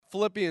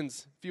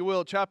Philippians, if you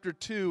will, chapter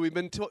 2. We've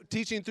been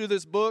teaching through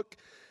this book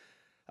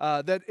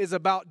that is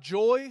about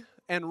joy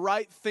and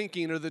right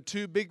thinking are the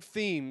two big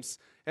themes.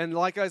 And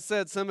like I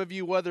said, some of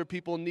you weather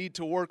people need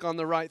to work on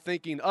the right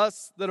thinking.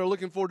 Us that are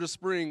looking forward to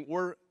spring,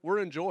 we're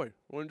in joy.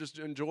 We're in just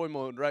in joy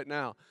mode right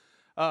now.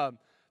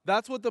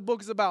 That's what the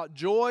book is about,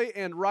 joy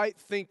and right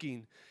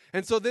thinking.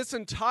 And so this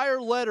entire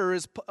letter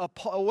is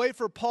a way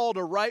for Paul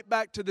to write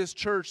back to this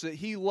church that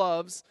he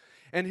loves.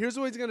 And here's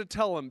what he's going to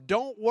tell them.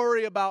 Don't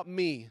worry about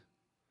me.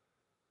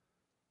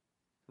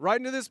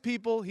 Writing to this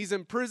people, he's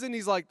in prison.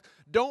 He's like,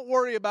 don't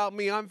worry about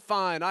me. I'm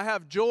fine. I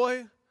have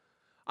joy.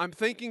 I'm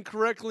thinking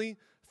correctly.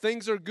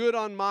 Things are good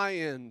on my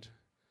end.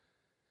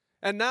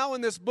 And now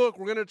in this book,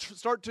 we're going to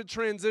start to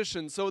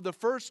transition. So the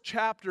first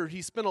chapter,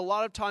 he spent a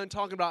lot of time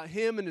talking about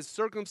him and his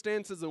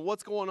circumstances and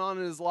what's going on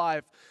in his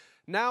life.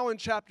 Now in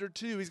chapter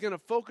 2, he's going to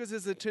focus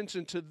his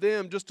attention to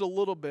them just a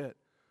little bit.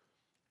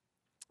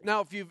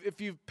 Now,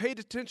 if you've paid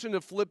attention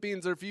to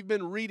Philippians, or if you've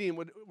been reading,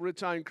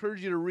 which I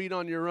encourage you to read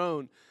on your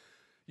own,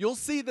 you'll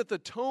see that the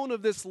tone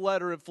of this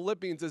letter of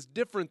Philippians is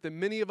different than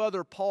many of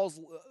other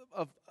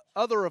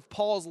of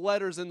Paul's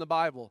letters in the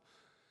Bible.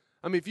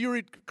 I mean, if you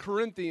read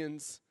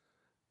Corinthians,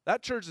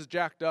 that church is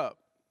jacked up.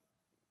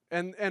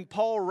 And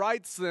Paul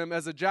writes them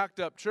as a jacked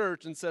up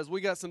church and says,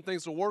 we got some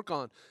things to work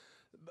on.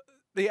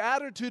 The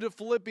attitude of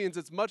Philippians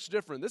is much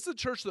different. This is a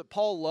church that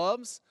Paul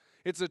loves.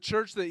 It's a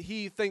church that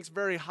he thinks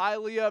very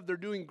highly of. They're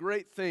doing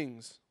great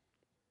things.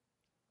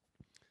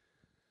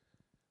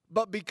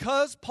 But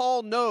because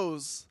Paul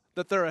knows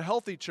that they're a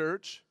healthy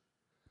church,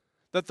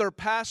 that they're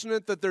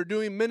passionate, that they're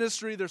doing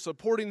ministry, they're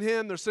supporting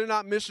him, they're sending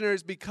out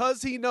missionaries,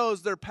 because he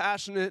knows they're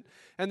passionate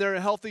and they're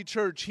a healthy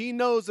church, he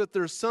knows that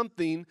there's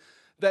something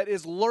that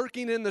is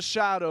lurking in the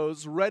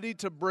shadows ready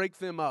to break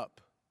them up.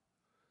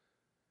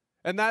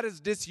 And that is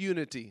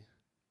disunity.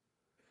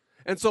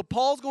 And so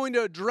Paul's going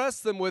to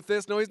address them with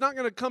this. No, he's not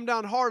going to come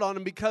down hard on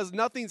them because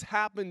nothing's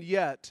happened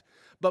yet.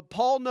 But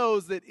Paul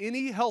knows that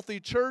any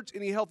healthy church,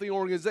 any healthy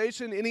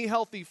organization, any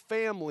healthy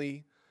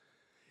family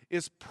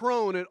is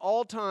prone at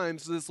all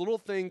times to this little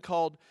thing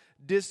called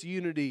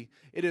disunity.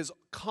 It is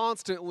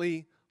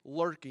constantly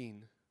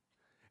lurking.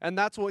 And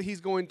that's what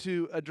he's going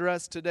to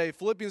address today.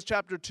 Philippians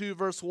chapter 2,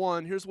 verse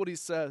 1, here's what he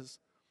says.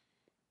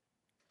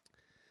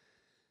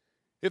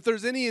 If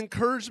there's any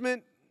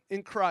encouragement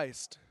in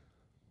Christ,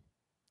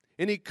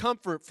 any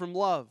comfort from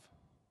love,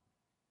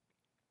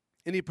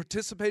 any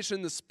participation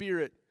in the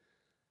Spirit,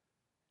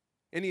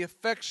 any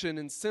affection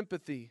and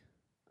sympathy,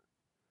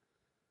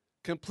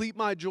 complete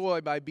my joy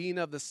by being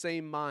of the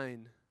same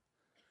mind,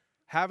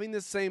 having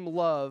the same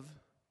love,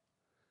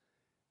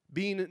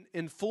 being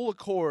in full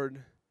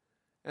accord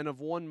and of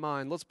one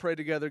mind. Let's pray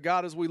together.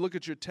 God, as we look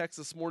at your text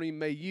this morning,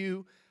 may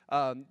you,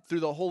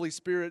 through the Holy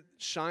Spirit,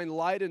 shine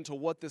light into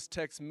what this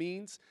text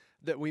means,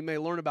 that we may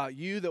learn about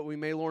you, that we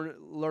may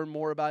learn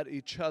more about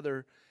each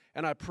other.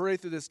 And I pray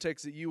through this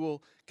text that you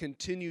will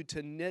continue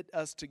to knit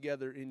us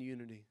together in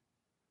unity.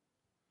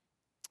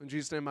 In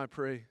Jesus' name I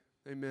pray.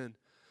 Amen.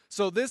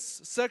 So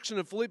this section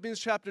of Philippians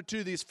chapter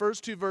 2, these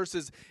first two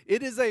verses,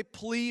 it is a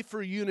plea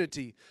for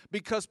unity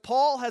because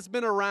Paul has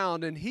been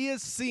around and he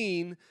has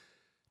seen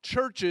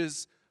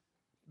churches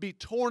be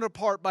torn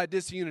apart by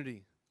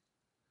disunity.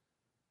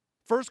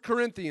 1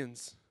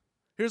 Corinthians,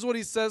 here's what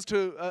he says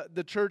to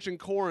the church in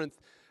Corinth.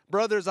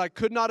 Brothers, I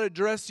could not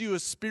address you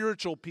as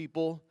spiritual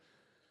people,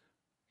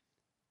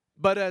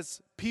 but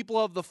as people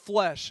of the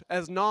flesh,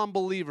 as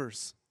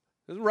non-believers.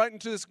 Right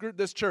into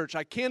this church.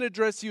 I can't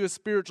address you as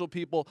spiritual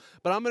people,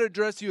 but I'm going to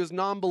address you as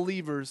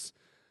non-believers.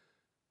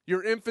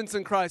 You're infants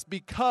in Christ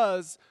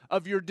because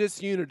of your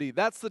disunity.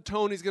 That's the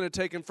tone he's going to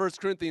take in 1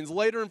 Corinthians.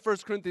 Later in 1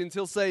 Corinthians,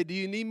 he'll say, do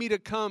you need me to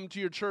come to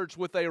your church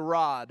with a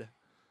rod?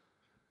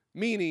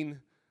 Meaning,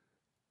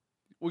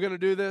 we're going to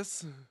do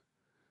this.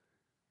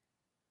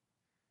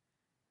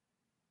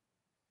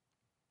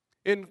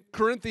 In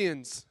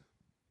Corinthians,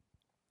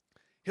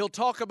 he'll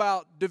talk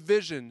about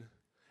division.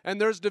 And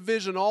there's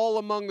division all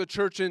among the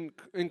church in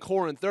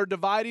Corinth. They're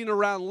dividing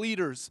around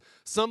leaders.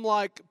 Some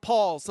like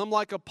Paul, some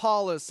like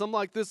Apollos, some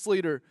like this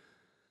leader.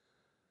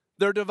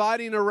 They're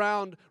dividing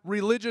around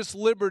religious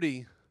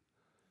liberty.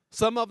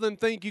 Some of them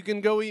think you can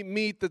go eat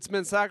meat that's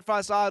been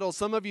sacrificed to idols.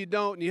 Some of you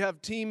don't. And you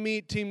have team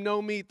meat, team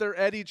no meat. They're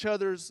at each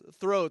other's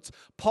throats.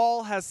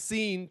 Paul has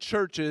seen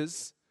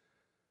churches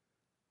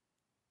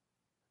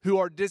who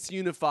are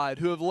disunified,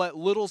 who have let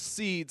little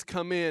seeds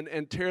come in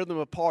and tear them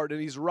apart. And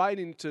he's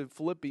writing to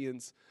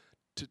Philippians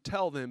to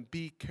tell them,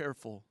 be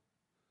careful,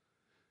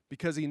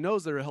 because he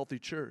knows they're a healthy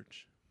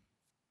church.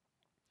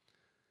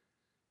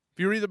 If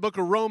you read the book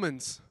of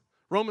Romans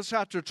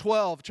chapter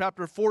 12,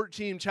 chapter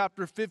 14,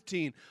 chapter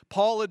 15,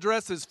 Paul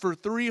addresses, for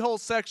 3 whole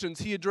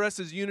sections, he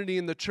addresses unity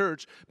in the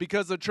church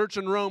because the church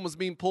in Rome was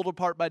being pulled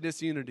apart by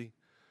disunity.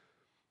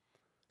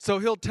 So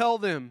he'll tell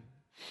them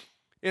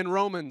in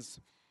Romans,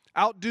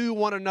 outdo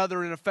one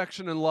another in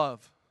affection and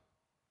love.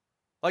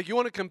 Like, you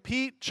want to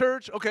compete,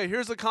 church? Okay,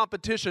 here's a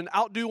competition.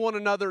 Outdo one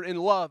another in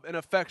love and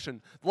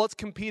affection. Let's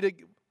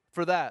compete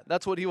for that.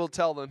 That's what he will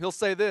tell them. He'll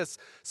say this,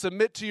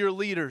 submit to your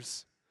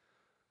leaders.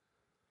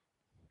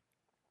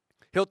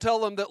 He'll tell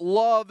them that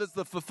love is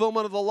the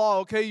fulfillment of the law.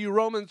 Okay, you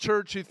Roman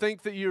church, you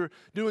think that you're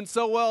doing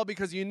so well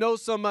because you know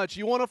so much.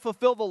 You want to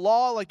fulfill the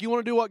law, like you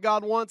want to do what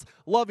God wants?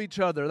 Love each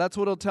other. That's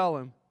what he'll tell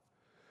them.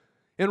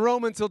 In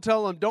Romans, he'll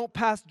tell them, don't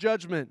pass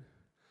judgment.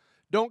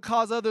 Don't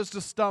cause others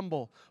to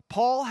stumble.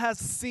 Paul has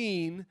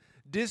seen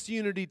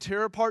disunity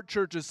tear apart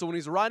churches. So when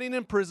he's writing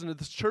in prison to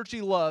this church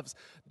he loves,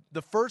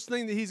 the first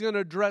thing that he's going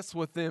to address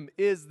with them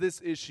is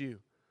this issue.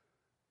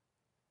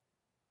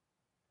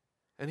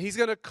 And he's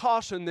going to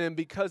caution them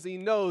because he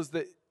knows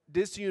that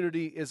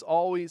disunity is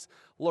always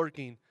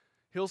lurking.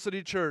 Hill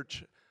City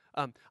Church,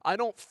 I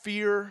don't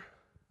fear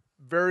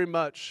very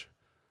much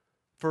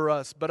for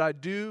us, but I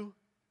do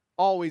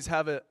always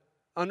have an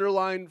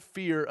underlying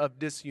fear of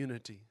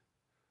disunity.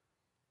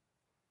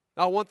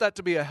 I want that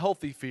to be a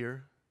healthy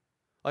fear.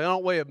 Like I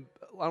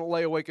don't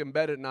lay awake in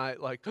bed at night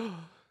like,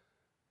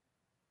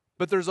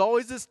 but there's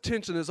always this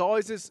tension, there's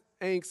always this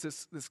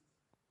angst, this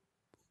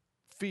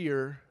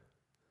fear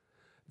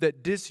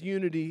that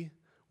disunity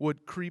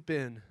would creep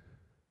in.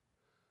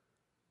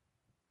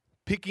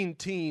 Picking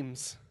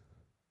teams.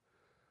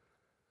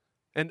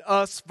 And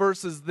us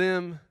versus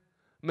them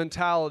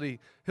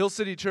mentality. Hill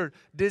City Church,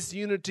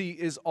 disunity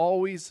is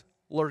always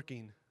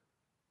lurking.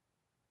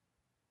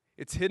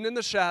 It's hidden in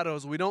the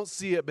shadows. We don't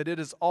see it, but it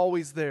is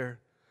always there.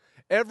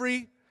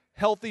 Every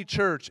healthy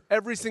church,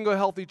 every single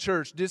healthy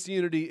church,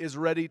 disunity is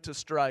ready to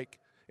strike.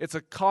 It's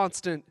a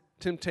constant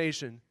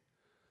temptation.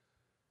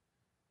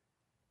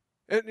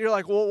 And you're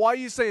like, well, why are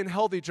you saying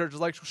healthy churches?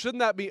 Like, shouldn't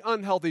that be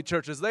unhealthy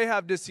churches? They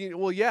have disunity.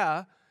 Well,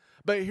 yeah,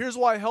 but here's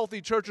why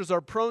healthy churches are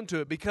prone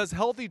to it. Because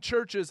healthy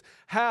churches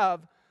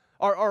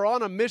are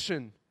on a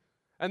mission,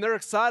 and they're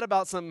excited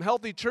about something.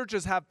 Healthy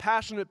churches have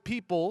passionate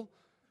people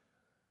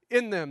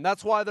in them.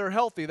 That's why they're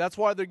healthy. That's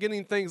why they're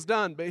getting things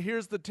done. But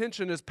here's the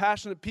tension, is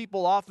passionate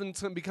people often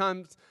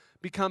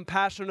become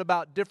passionate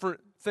about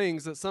different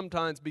things that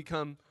sometimes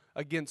become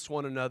against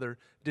one another,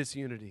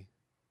 disunity.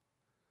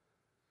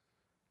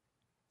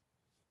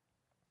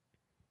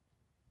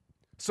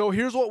 So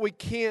here's what we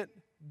can't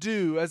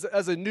do as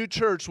a new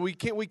church. We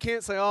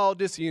can't say, oh,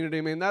 disunity.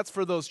 I mean, that's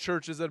for those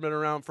churches that have been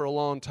around for a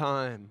long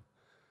time.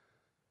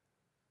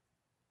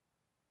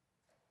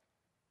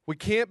 We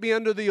can't be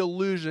under the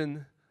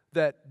illusion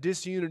that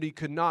disunity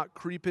could not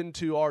creep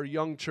into our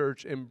young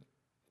church and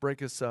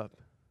break us up.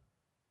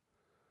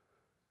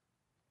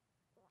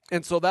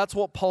 And so that's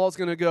what Paul's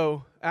going to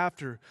go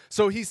after.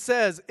 So he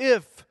says,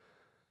 if,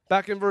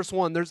 back in verse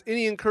 1, there's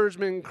any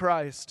encouragement in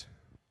Christ,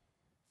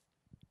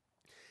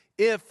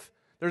 if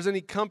there's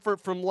any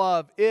comfort from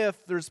love,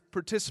 if there's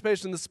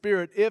participation in the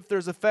Spirit, if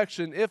there's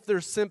affection, if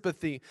there's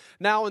sympathy.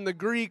 Now in the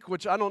Greek,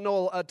 which I don't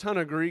know a ton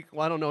of Greek,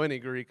 well, I don't know any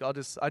Greek. I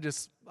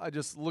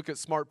just look at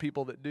smart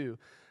people that do.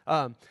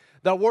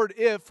 That word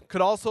if could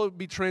also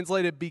be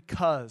translated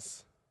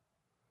because.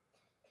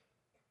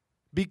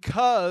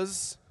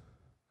 Because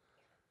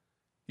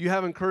you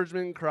have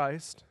encouragement in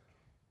Christ.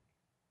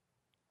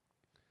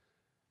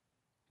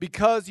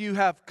 Because you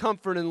have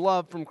comfort and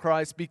love from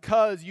Christ.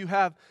 Because you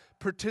have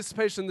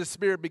participation in the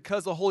Spirit,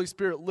 because the Holy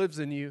Spirit lives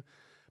in you,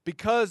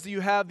 because you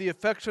have the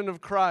affection of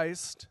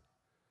Christ.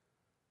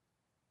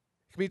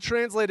 It can be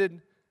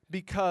translated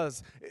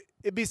because.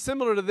 It'd be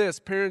similar to this.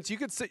 Parents, you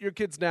could sit your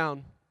kids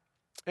down,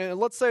 and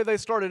let's say they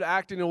started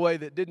acting in a way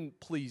that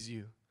didn't please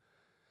you.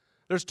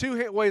 There's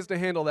two ways to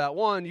handle that.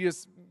 One, you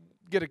just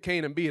get a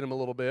cane and beat them a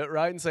little bit,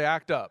 right, and say,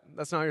 act up.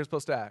 That's not how you're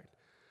supposed to act.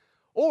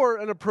 Or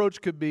an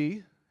approach could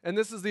be, and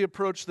this is the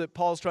approach that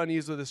Paul's trying to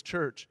use with his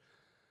church,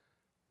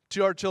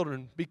 to our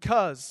children,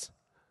 because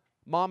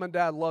mom and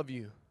dad love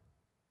you.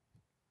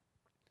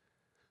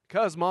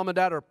 Because mom and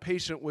dad are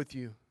patient with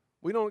you.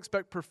 We don't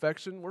expect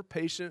perfection. We're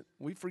patient.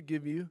 We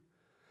forgive you.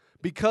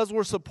 Because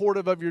we're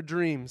supportive of your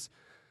dreams.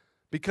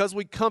 Because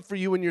we comfort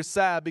you when you're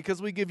sad.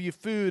 Because we give you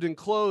food and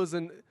clothes.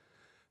 And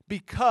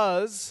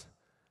because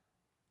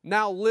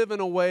now live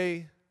in a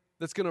way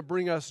that's going to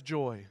bring us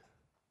joy.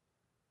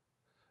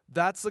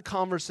 That's the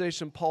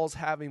conversation Paul's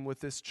having with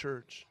this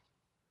church.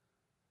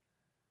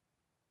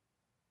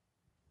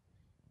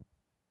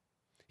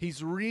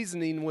 He's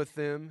reasoning with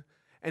them,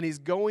 and he's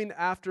going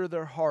after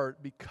their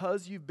heart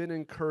because you've been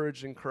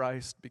encouraged in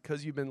Christ,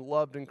 because you've been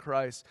loved in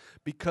Christ,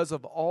 because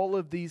of all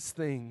of these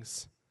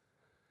things.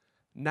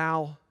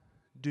 Now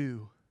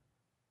do.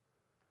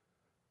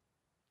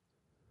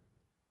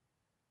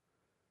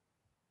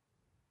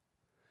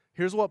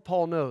 Here's what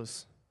Paul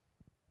knows.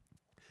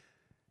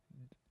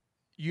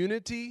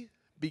 Unity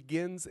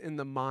begins in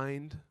the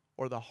mind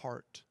or the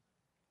heart.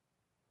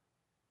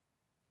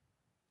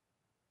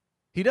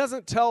 He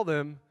doesn't tell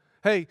them,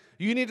 hey,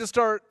 you need to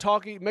start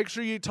talking, make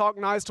sure you talk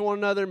nice to one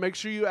another, make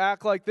sure you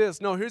act like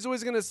this. No, here's what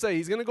he's going to say.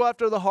 He's going to go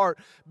after the heart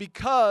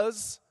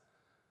because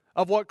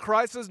of what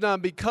Christ has done,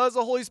 because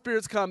the Holy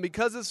Spirit's come,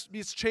 because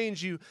He's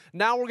changed you.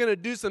 Now we're going to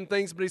do some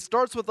things, but he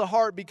starts with the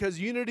heart because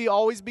unity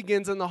always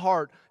begins in the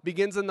heart,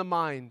 begins in the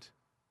mind.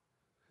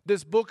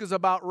 This book is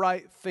about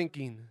right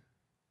thinking.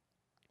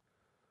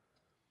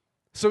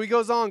 So he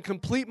goes on,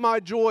 complete my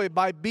joy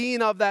by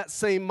being of that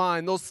same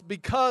mind.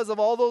 Because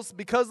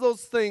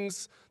those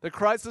things that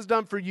Christ has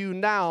done for you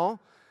now,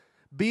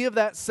 be of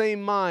that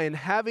same mind,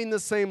 having the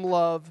same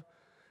love,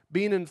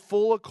 being in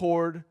full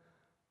accord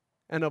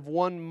and of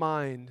one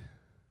mind.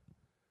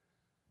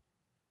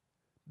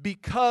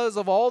 Because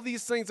of all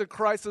these things that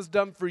Christ has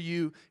done for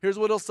you, here's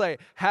what he'll say.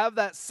 Have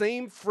that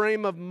same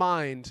frame of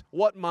mind.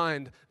 What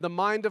mind? The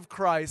mind of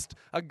Christ,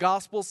 a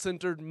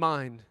gospel-centered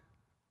mind.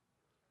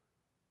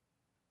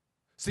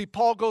 See,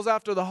 Paul goes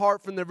after the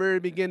heart from the very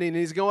beginning, and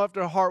he's going after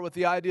the heart with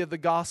the idea of the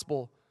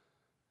gospel.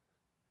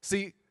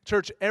 See,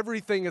 church,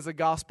 everything is a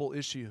gospel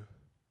issue.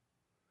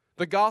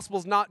 The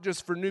gospel's not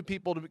just for new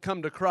people to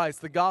come to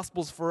Christ. The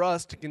gospel's for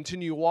us to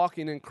continue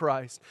walking in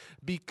Christ.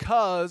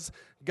 Because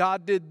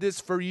God did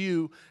this for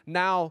you,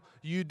 now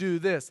you do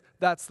this.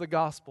 That's the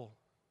gospel.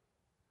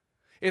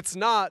 It's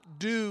not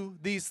do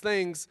these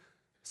things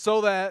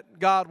so that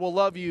God will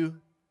love you.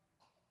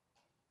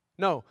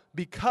 No,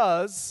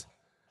 because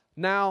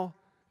now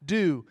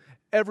do.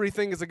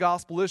 Everything is a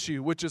gospel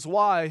issue, which is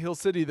why, Hill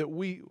City, that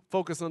we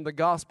focus on the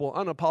gospel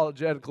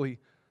unapologetically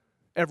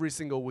every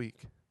single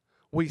week.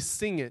 We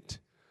sing it.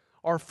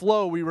 Our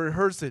flow, we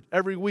rehearse it.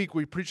 Every week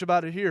we preach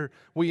about it here.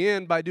 We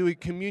end by doing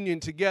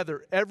communion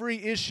together.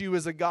 Every issue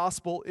is a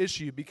gospel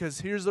issue because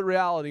here's the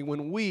reality.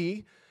 When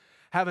we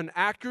have an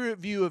accurate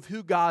view of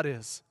who God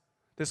is,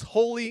 this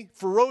holy,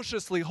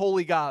 ferociously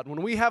holy God,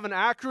 when we have an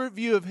accurate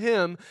view of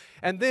Him,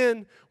 and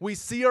then we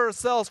see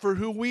ourselves for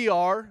who we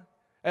are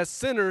as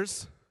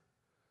sinners,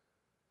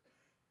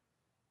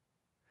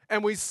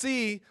 and we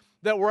see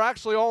that we're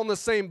actually all in the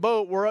same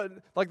boat. We're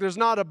like there's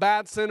not a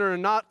bad sinner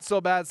and not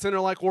so bad sinner.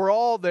 Like we're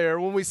all there.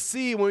 When we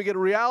get a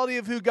reality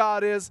of who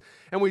God is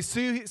and we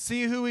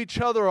see who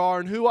each other are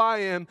and who I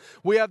am,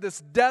 we have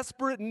this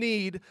desperate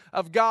need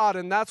of God.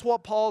 And that's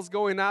what Paul's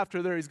going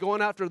after there. He's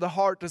going after the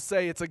heart to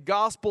say it's a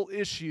gospel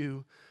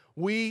issue.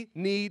 We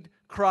need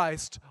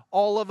Christ,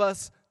 all of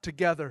us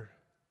together.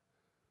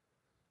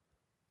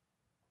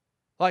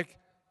 Like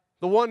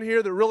the one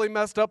here that really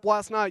messed up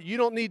last night, you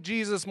don't need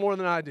Jesus more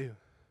than I do.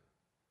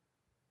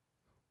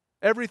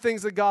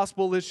 Everything's a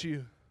gospel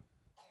issue.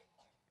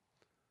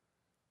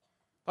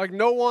 Like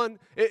no one,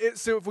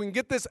 so if we can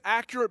get this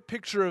accurate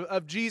picture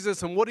of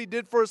Jesus and what He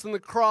did for us on the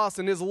cross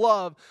and His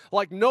love,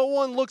 like no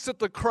one looks at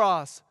the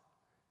cross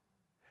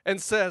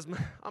and says,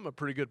 I'm a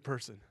pretty good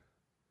person.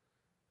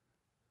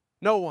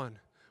 No one.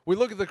 We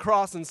look at the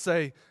cross and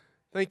say,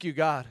 thank you,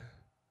 God,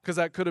 because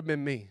that could have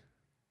been me.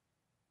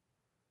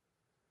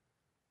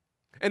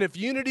 And if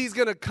unity is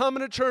going to come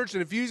in a church,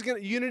 and if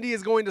unity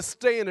is going to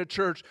stay in a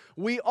church,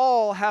 we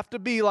all have to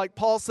be, like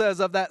Paul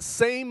says, of that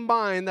same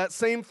mind, that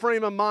same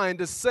frame of mind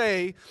to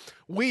say,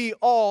 we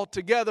all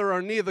together are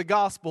in need of the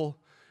gospel.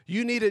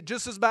 You need it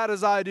just as bad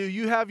as I do.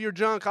 You have your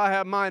junk, I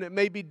have mine. It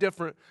may be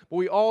different, but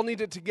we all need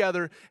it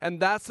together. And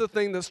that's the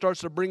thing that starts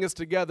to bring us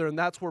together, and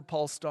that's where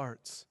Paul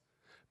starts.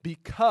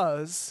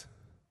 Because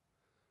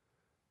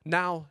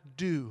now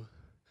do.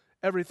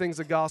 Everything's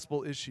a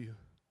gospel issue.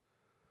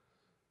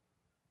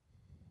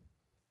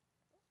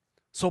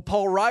 So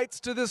Paul writes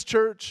to this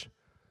church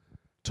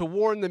to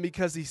warn them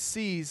because he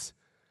sees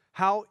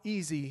how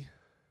easy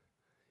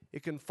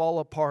it can fall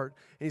apart.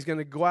 And he's going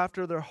to go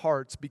after their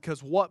hearts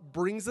because what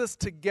brings us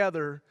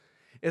together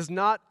is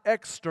not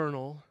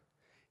external,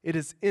 it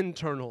is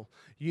internal.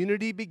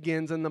 Unity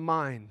begins in the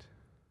mind.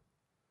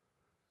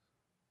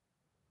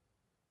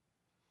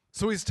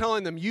 So he's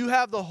telling them, you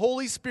have the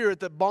Holy Spirit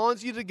that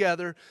bonds you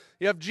together.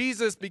 You have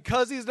Jesus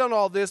because He's done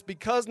all this,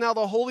 because now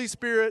the Holy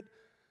Spirit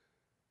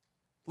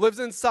lives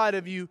inside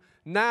of you.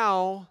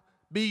 Now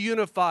be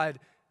unified.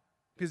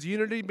 Because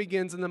unity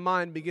begins in the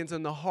mind, begins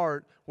in the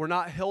heart. We're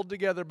not held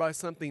together by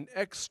something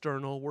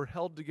external. We're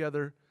held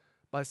together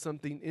by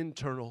something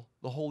internal,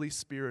 the Holy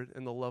Spirit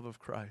and the love of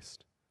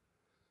Christ.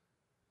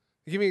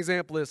 To give you an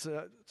example of this,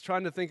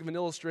 trying to think of an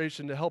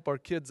illustration to help our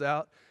kids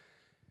out.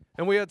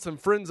 And we had some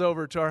friends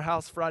over to our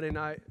house Friday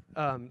night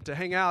to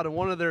hang out. And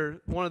one of the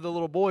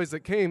little boys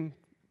that came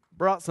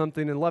brought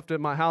something and left it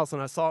at my house.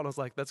 And I saw it and I was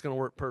like, that's going to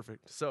work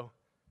perfect. So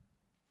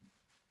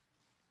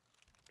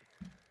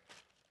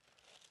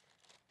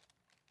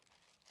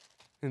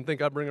didn't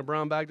think I'd bring a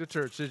brown bag to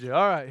church, did you?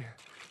 All right.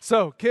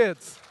 So,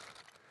 kids,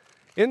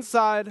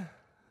 inside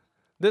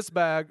this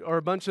bag are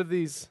a bunch of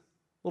these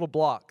little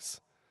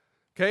blocks.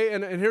 Okay?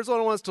 And here's what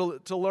I want us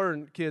to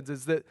learn, kids,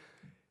 is that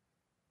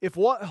if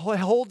what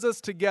holds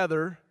us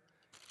together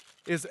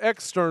is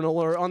external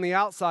or on the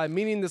outside,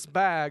 meaning this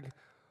bag,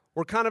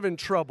 we're kind of in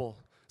trouble.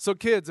 So,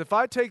 kids, if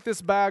I take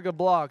this bag of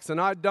blocks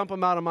and I dump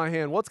them out of my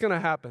hand, what's going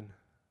to happen?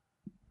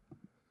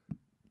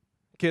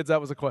 Kids, that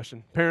was a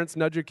question. Parents,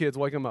 nudge your kids,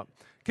 wake them up.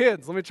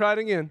 Kids, let me try it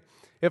again.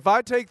 If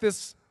I take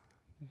this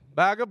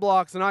bag of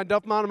blocks and I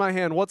dump them out of my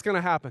hand, what's going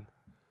to happen?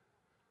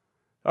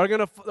 Are they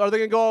going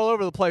to go all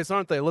over the place,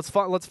 aren't they? Let's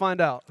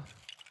find out.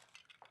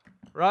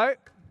 Right?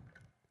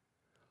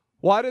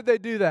 Why did they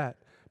do that?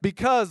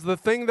 Because the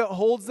thing that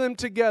holds them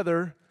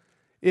together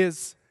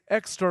is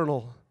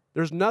external.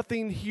 There's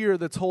nothing here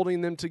that's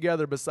holding them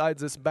together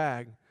besides this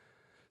bag.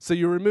 So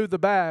you remove the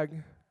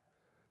bag,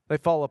 they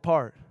fall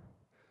apart.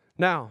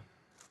 Now,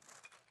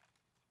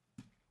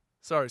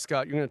 sorry,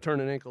 Scott, you're going to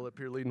turn an ankle up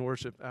here leading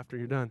worship after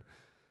you're done.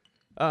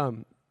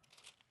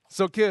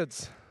 So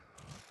kids,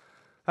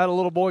 I had a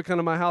little boy come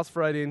to my house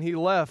Friday, and he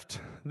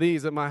left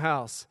these at my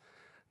house.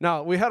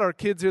 Now, we had our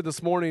kids here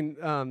this morning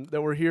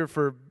that were here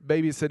for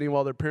babysitting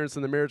while their parents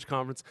in the marriage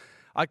conference.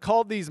 I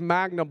called these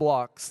Magna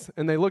blocks,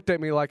 and they looked at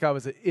me like I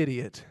was an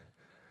idiot.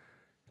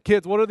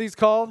 Kids, what are these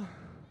called?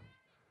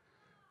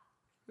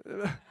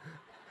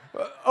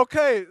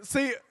 Okay,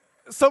 see,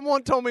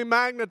 someone told me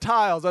Magna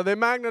tiles. Are they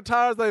Magna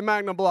tiles or are they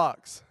Magna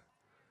blocks?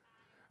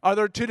 Are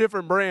there two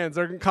different brands?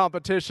 They're in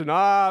competition.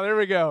 There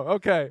we go.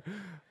 Okay.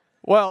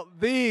 Well,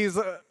 these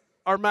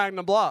are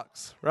Magna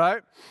blocks,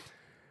 right?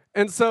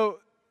 And so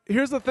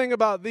here's the thing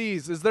about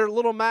these is they're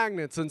little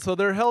magnets, and so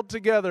they're held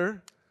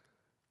together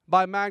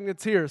by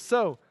magnets here.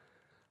 So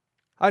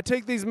I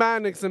take these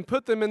magnets and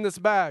put them in this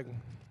bag.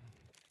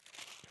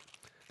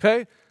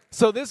 Okay?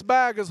 So this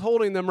bag is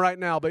holding them right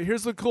now, but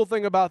here's the cool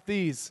thing about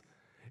these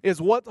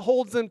is what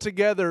holds them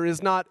together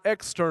is not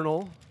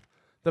external,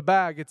 the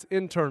bag, it's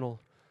internal.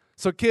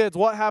 So kids,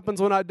 what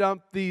happens when I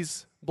dump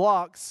these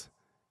blocks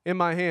in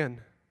my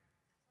hand?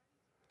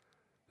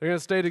 They're going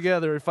to stay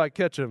together if I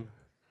catch them.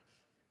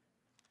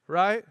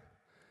 Right?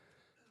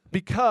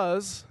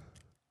 Because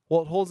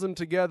what holds them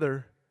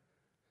together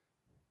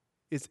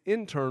is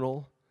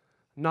internal,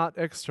 not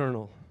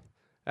external.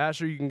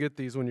 Asher, you can get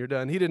these when you're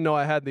done. He didn't know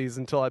I had these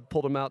until I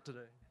pulled them out today.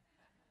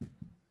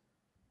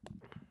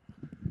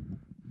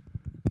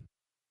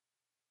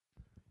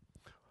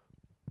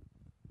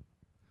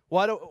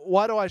 Why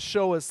do I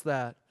show us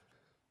that?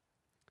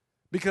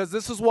 Because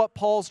this is what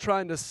Paul's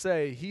trying to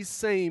say. He's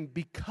saying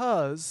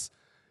because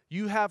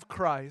you have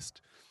Christ,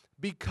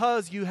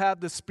 because you have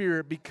the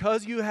Spirit,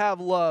 because you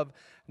have love,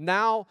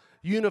 now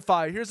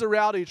unify. Here's the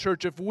reality,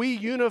 church. If we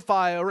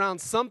unify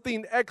around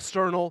something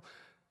external,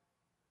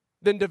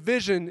 then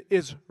division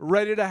is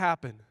ready to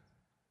happen.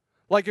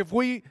 Like if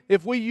we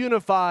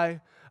unify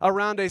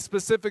around a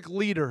specific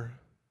leader,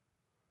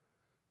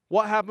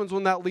 what happens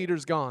when that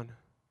leader's gone?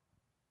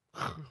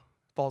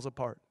 Falls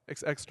apart.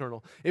 It's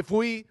external. If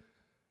we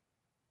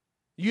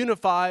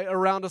unify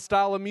around a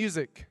style of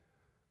music,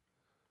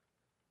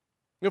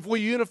 if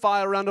we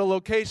unify around a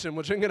location,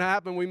 which ain't going to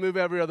happen, we move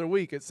every other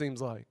week, it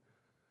seems like.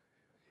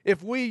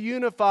 If we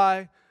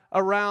unify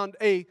around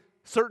a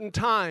certain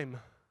time,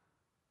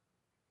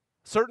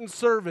 certain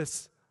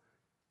service,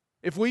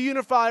 if we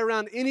unify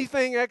around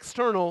anything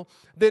external,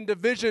 then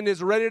division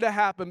is ready to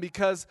happen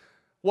because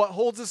what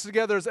holds us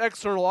together is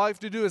external. All I have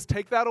to do is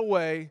take that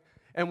away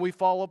and we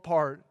fall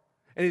apart.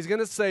 And he's going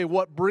to say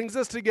what brings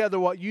us together,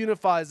 what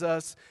unifies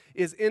us,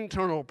 is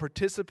internal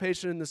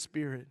participation in the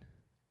Spirit.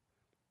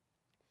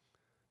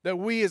 That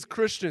we as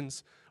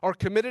Christians are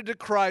committed to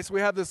Christ.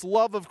 We have this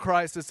love of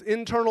Christ, this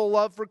internal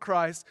love for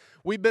Christ.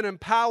 We've been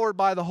empowered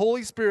by the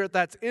Holy Spirit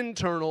that's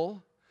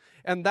internal,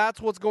 and that's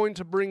what's going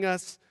to bring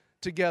us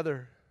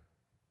together.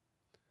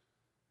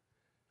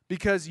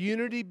 Because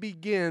unity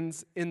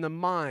begins in the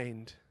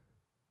mind.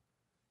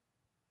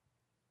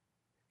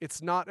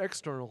 It's not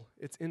external,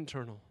 it's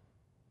internal.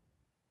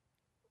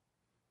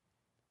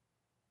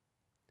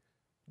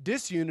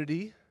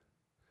 Disunity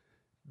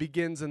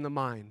begins in the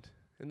mind,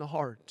 in the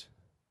heart.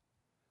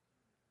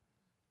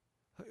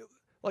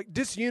 Like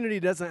disunity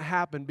doesn't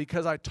happen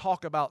because I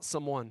talk about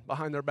someone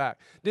behind their back.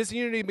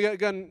 Disunity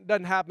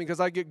doesn't happen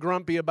because I get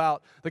grumpy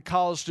about the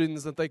college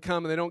students that they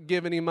come and they don't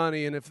give any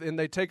money and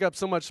they take up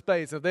so much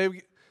space. If they,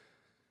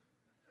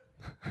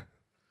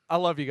 I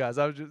love you guys.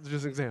 I was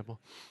just an example.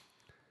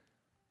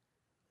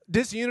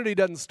 Disunity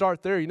doesn't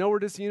start there. You know where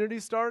disunity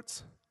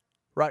starts?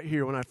 Right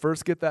here when I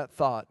first get that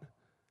thought.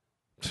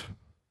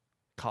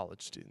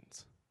 College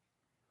students.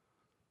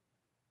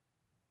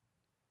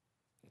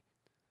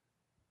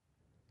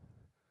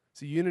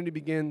 So unity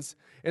begins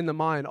in the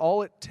mind.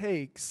 All it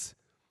takes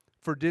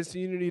for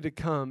disunity to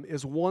come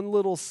is one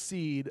little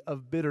seed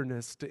of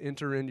bitterness to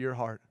enter into your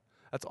heart.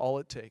 That's all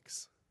it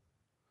takes.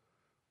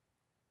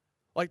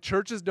 Like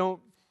churches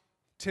don't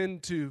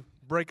tend to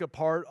break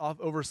apart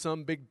over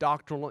some big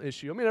doctrinal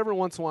issue. I mean, every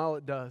once in a while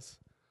it does.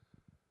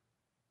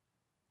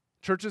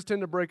 Churches tend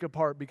to break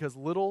apart because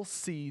little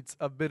seeds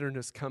of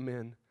bitterness come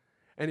in.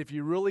 And if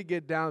you really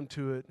get down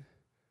to it,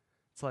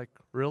 it's like,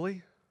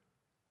 really?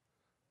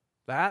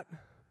 That?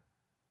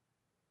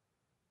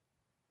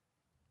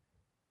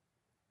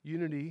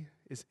 Unity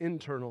is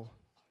internal.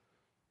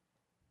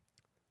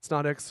 It's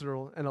not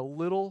external. And a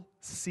little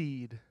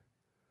seed,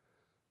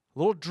 a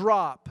little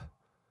drop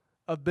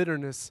of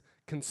bitterness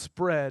can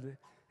spread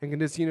and can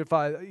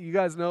disunify. You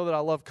guys know that I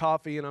love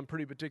coffee, and I'm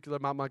pretty particular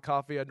about my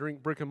coffee. I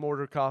drink brick and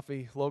mortar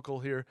coffee, local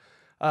here.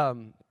 I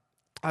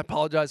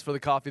apologize for the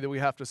coffee that we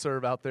have to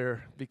serve out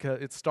there because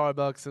it's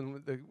Starbucks,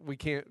 and we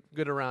can't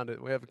get around it.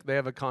 They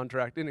have a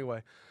contract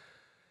anyway.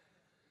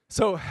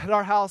 So at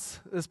our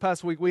house this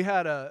past week, we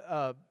had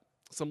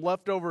some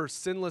leftover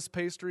sinless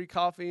pastry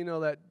coffee. You know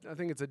that I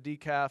think it's a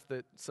decaf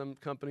that some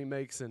company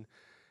makes, and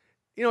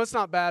it's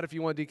not bad if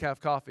you want decaf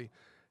coffee.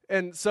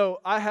 And so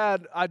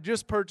I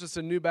just purchased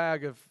a new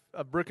bag of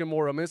brick and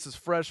mortar. I mean, this is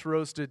fresh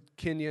roasted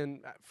Kenyan,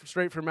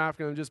 straight from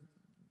Africa, and just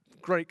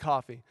great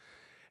coffee.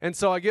 And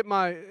so I get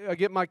my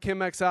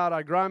Chemex out,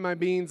 I grind my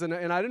beans, and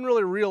I didn't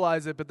really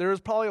realize it, but there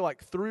was probably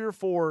like 3 or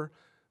 4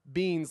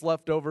 beans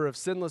left over of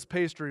sinless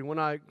pastry when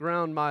I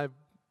ground my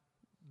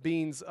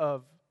beans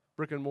of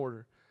brick and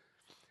mortar.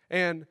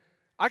 And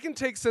I can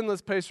take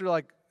sinless pastry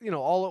like,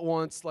 all at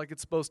once like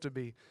it's supposed to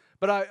be.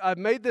 But I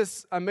made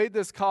this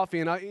coffee,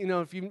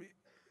 and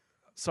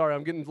sorry,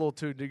 I'm getting a little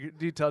too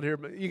detailed here,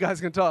 but you guys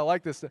can tell I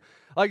like this stuff.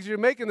 Like, as you're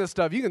making this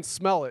stuff, you can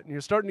smell it, and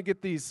you're starting to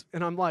get these,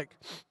 and I'm like,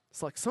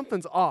 it's like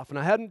something's off, and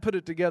I hadn't put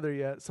it together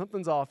yet.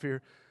 Something's off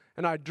here.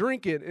 And I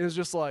drink it, and it's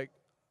just like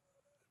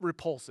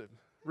repulsive.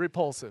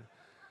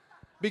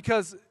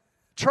 Because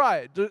try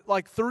it.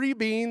 Like 3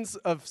 beans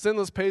of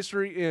sinless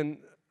pastry in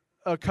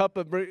a cup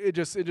of, it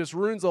just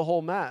ruins the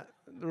whole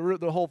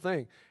the whole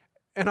thing.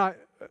 And I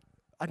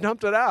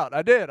dumped it out.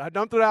 I did. I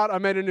dumped it out. I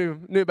made a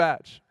new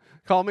batch.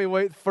 Call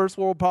me first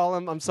world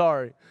problem. I'm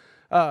sorry.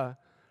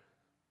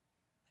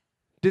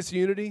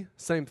 Disunity,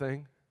 same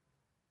thing.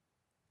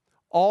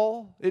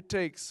 All it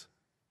takes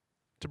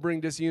to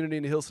bring disunity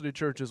into Hill City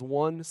Church is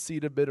 1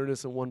 seed of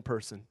bitterness in 1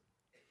 person.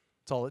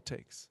 That's all it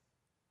takes.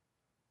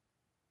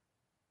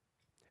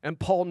 And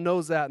Paul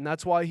knows that, and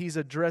that's why he's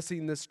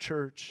addressing this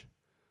church.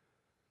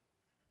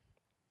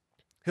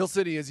 Hill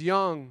City, as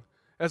young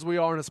as we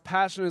are, and as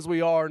passionate as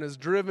we are, and as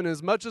driven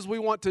as much as we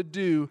want to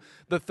do,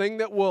 the thing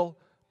that will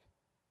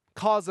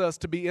cause us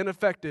to be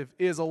ineffective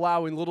is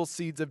allowing little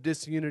seeds of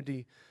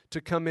disunity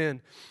to come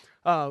in.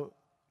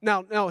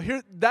 Now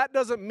here, that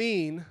doesn't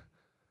mean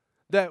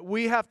that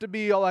we have to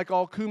be all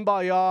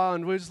kumbaya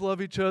and we just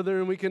love each other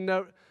and we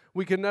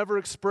can never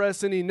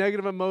express any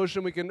negative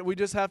emotion. We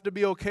just have to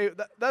be okay.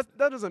 That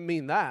doesn't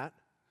mean that.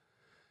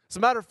 As a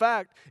matter of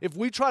fact, if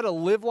we try to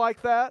live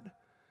like that,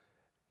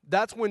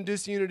 that's when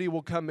disunity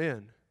will come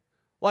in.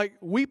 Like,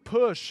 we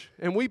push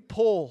and we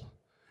pull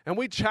and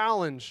we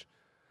challenge.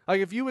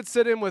 Like, if you would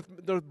sit in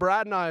with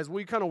Brad and I as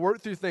we kind of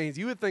work through things,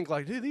 you would think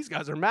like, dude, these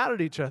guys are mad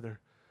at each other.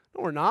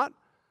 No, we're not.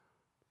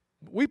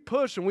 We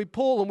push and we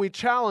pull and we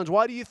challenge.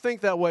 Why do you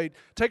think that way?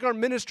 Take our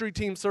ministry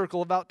team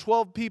circle, about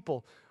 12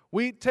 people.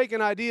 We take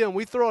an idea and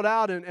we throw it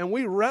out and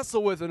we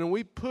wrestle with it and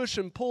we push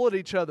and pull at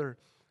each other.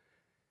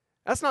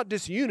 That's not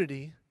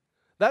disunity.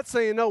 That's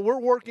saying, no, we're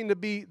working to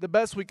be the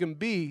best we can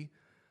be.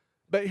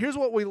 But here's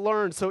what we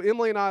learned. So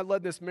Emily and I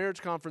led this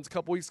marriage conference a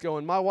couple weeks ago,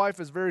 and my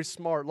wife is very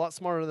smart, a lot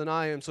smarter than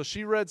I am. So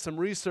she read some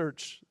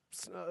research,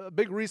 a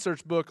big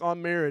research book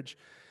on marriage,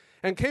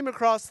 and came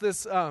across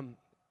this thing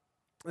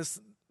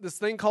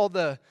called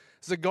the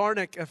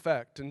Zeigarnik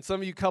effect. And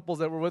some of you couples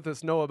that were with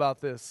us know about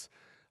this.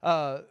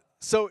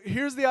 So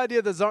here's the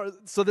idea.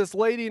 So this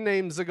lady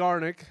named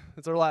Zeigarnik,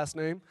 that's her last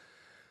name,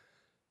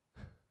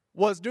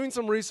 was doing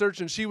some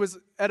research, and she was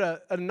at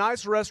a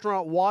nice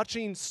restaurant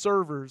watching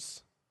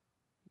servers,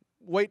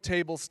 wait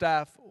table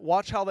staff,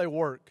 watch how they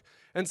work.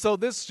 And so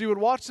she would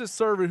watch this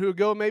server who would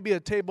go maybe a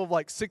table of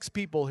like 6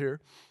 people here.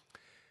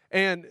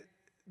 And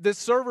this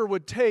server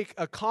would take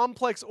a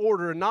complex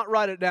order and not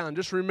write it down,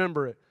 just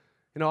remember it.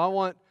 I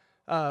want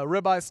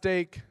ribeye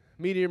steak,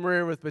 medium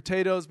rare with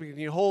potatoes, because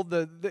you hold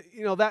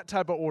that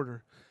type of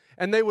order.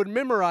 And they would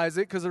memorize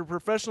it because they're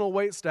professional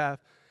wait staff.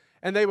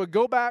 And they would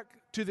go back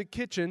to the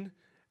kitchen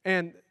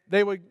and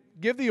they would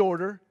give the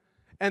order.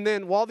 And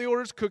then while the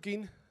order's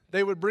cooking,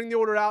 they would bring the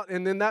order out,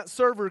 and then that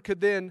server could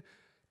then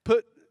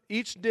put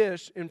each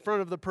dish in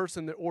front of the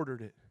person that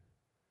ordered it.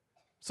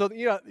 So,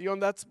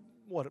 that's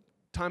a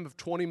time of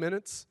 20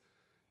 minutes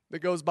that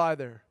goes by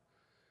there.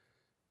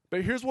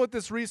 But here's what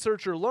this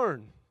researcher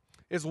learned,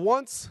 is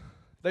once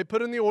they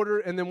put in the order,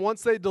 and then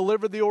once they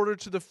delivered the order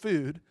to the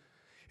food,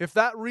 if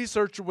that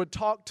researcher would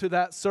talk to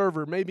that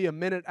server maybe a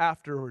minute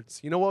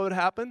afterwards, you know what would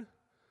happen?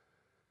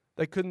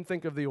 They couldn't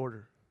think of the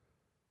order.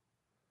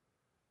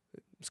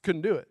 Just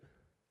couldn't do it.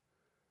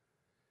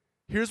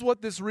 Here's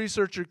what this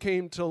researcher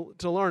came to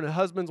learn. And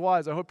husbands,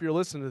 wives, I hope you're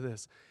listening to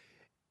this.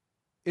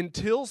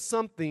 Until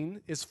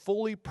something is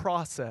fully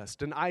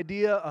processed, an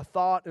idea, a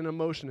thought, an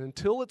emotion,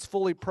 until it's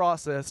fully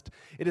processed,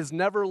 it is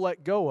never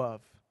let go of.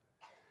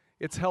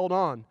 It's held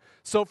on.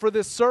 So for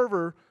this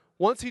server,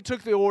 once he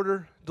took the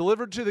order,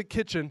 delivered to the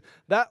kitchen,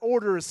 that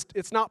order,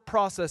 it's not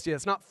processed yet.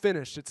 It's not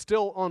finished. It's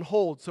still on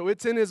hold. So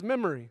it's in his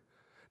memory.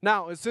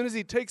 Now, as soon as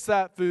he takes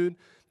that food,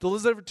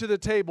 delivered to the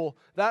table,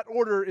 that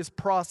order is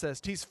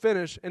processed. He's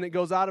finished, and it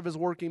goes out of his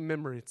working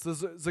memory. It's the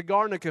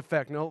Zeigarnik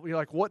effect. No, you're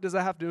like, what does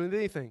that have to do with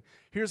anything?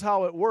 Here's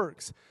how it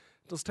works.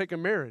 Let's take a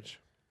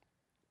marriage.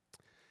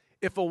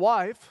 If a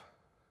wife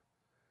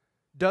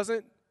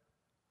doesn't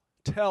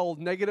tell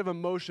negative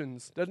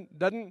emotions,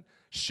 doesn't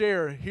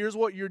share, here's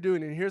what you're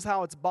doing, and here's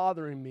how it's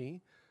bothering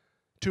me,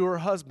 to her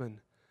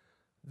husband,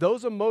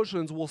 those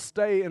emotions will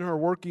stay in her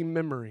working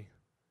memory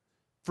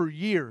for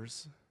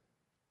years.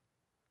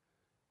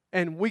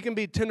 And we can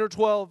be 10 or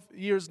 12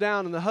 years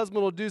down, and the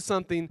husband will do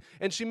something,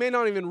 and she may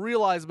not even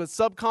realize, but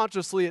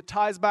subconsciously it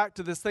ties back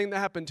to this thing that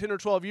happened 10 or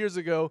 12 years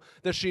ago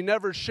that she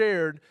never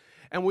shared,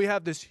 and we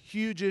have this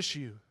huge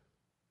issue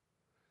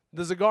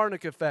The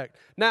Zeigarnik effect.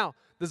 Now,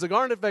 the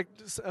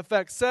Zeigarnik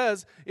effect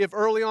says if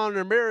early on in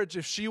her marriage,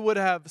 if she would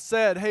have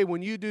said, hey,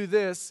 when you do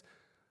this,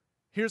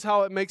 here's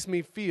how it makes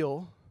me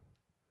feel,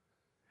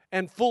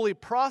 and fully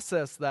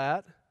process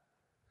that,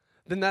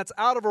 then that's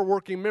out of her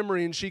working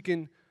memory and she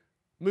can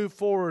move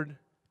forward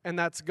and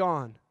that's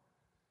gone.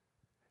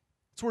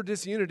 It's where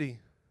disunity.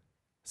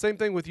 Same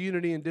thing with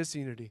unity and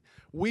disunity.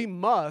 We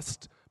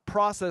must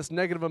process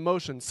negative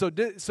emotions.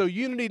 So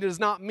unity does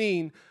not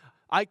mean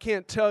I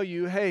can't tell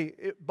you, hey,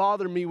 it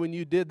bothered me when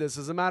you did this.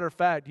 As a matter of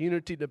fact,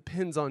 unity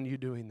depends on you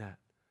doing that.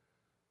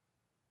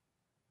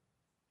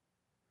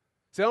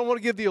 See, I don't want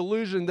to give the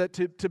illusion that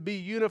to be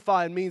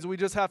unified means we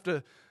just have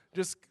to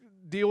just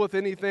deal with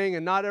anything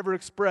and not ever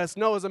express.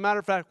 No, as a matter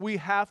of fact, we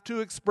have to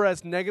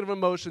express negative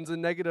emotions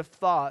and negative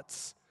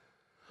thoughts,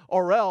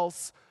 or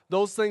else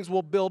those things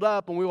will build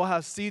up and we will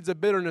have seeds of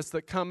bitterness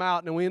that come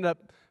out and we end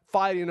up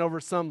fighting over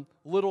some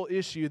little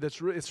issue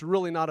it's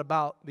really not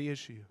about the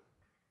issue.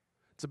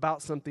 It's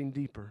about something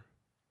deeper.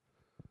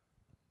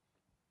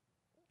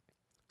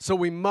 So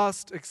we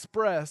must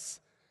express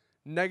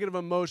negative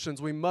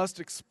emotions. We must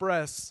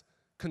express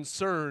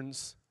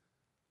concerns,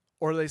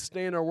 or they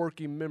stay in our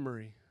working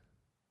memory.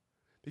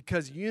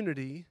 Because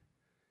unity,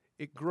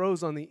 it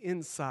grows on the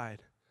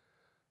inside,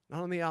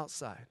 not on the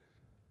outside.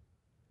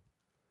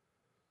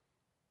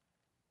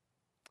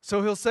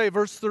 So he'll say,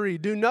 verse 3,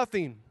 do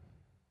nothing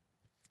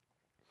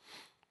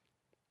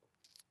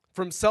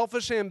from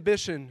selfish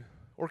ambition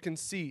or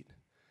conceit,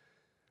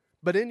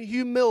 but in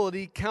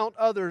humility count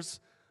others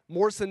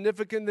more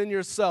significant than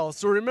yourselves.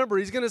 So remember,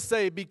 he's going to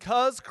say,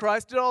 because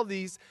Christ did all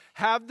these,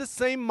 have the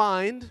same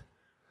mind,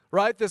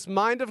 right? This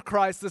mind of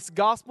Christ, this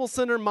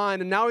gospel-centered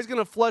mind, and now he's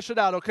going to flesh it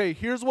out. Okay,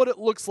 here's what it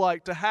looks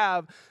like to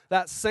have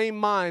that same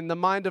mind, the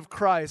mind of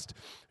Christ.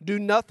 Do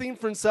nothing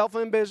from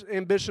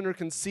self-ambition or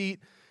conceit.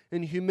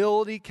 In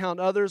humility,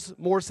 count others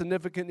more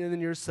significant than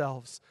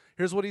yourselves.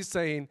 Here's what he's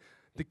saying.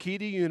 The key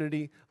to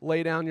unity,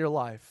 lay down your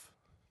life.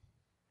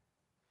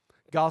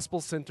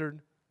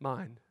 Gospel-centered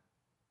mind.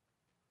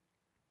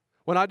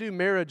 When I do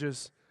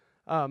marriages,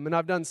 and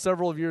I've done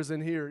several of yours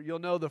in here, you'll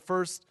know the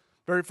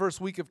very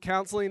first week of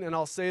counseling, and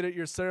I'll say it at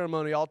your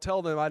ceremony, I'll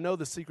tell them, I know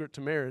the secret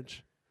to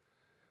marriage.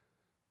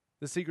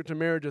 The secret to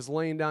marriage is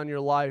laying down your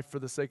life for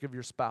the sake of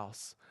your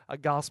spouse. A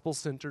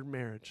gospel-centered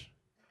marriage.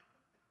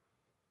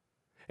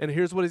 And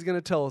here's what he's going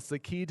to tell us. The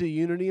key to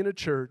unity in a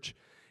church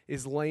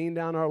is laying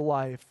down our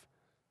life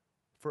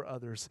for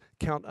others.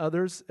 Count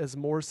others as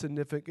more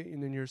significant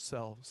than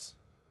yourselves.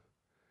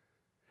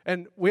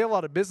 And we have a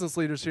lot of business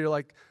leaders here.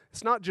 Like,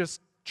 it's not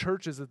just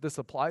churches that this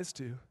applies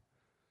to.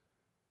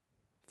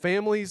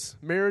 Families,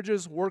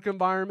 marriages, work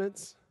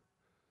environments.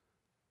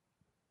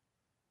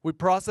 We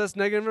process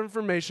negative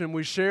information,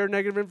 we share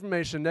negative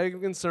information,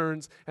 negative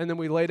concerns, and then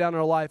we lay down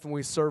our life and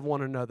we serve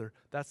one another.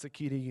 That's the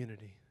key to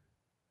unity.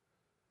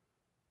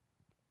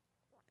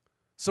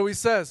 So he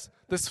says,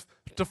 this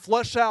to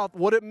flesh out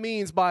what it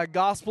means by a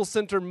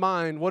gospel-centered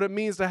mind, what it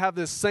means to have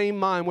this same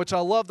mind, which I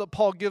love that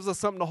Paul gives us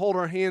something to hold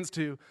our hands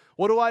to.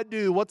 What do I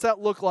do? What's that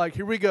look like?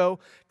 Here we go.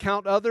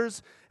 Count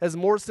others as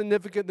more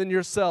significant than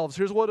yourselves.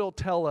 Here's what it'll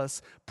tell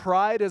us.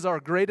 Pride is our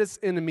greatest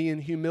enemy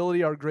and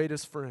humility our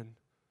greatest friend.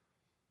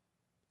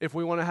 If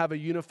we want to have a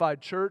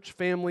unified church,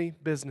 family,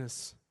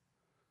 business.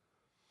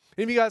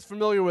 Any of you guys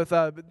familiar with,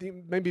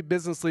 maybe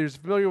business leaders,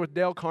 familiar with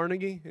Dale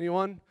Carnegie?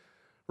 Anyone?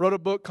 Wrote a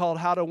book called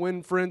How to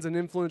Win Friends and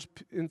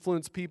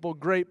Influence People.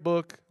 Great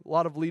book. A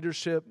lot of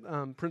leadership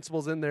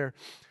principles in there.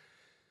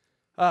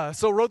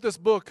 So wrote this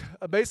book,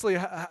 basically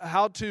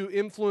how to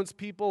influence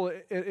people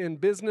in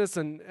business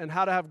and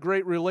how to have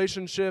great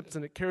relationships,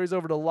 and it carries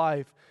over to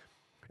life.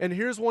 And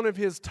here's one of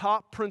his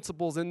top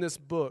principles in this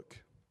book.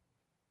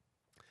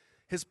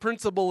 His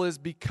principle is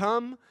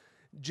become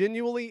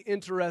genuinely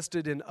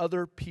interested in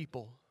other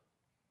people.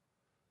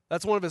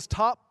 That's one of his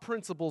top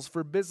principles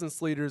for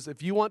business leaders.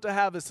 If you want to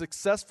have a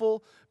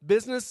successful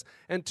business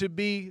and to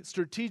be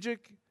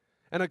strategic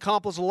and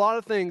accomplish a lot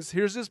of things,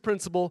 here's his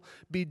principle: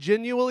 be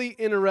genuinely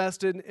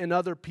interested in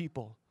other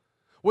people,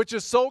 which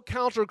is so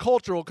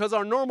countercultural because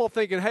our normal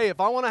thinking, hey, if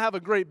I want to have a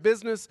great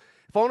business,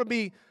 if I want to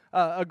be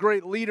a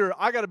great leader,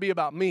 I got to be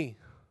about me.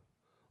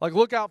 Like,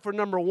 look out for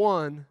number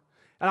one,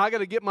 and I got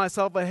to get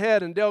myself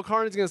ahead. And Dale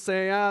Carnegie's going to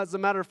say, as a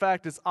matter of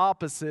fact, it's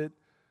opposite.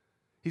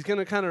 He's going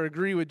to kind of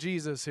agree with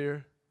Jesus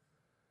here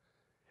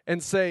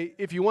and say,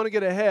 if you want to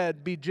get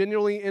ahead, be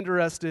genuinely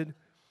interested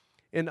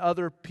in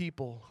other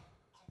people.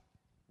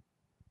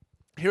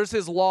 Here's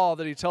his law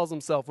that he tells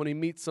himself when he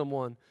meets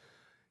someone.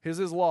 Here's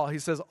his law. He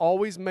says,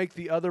 always make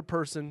the other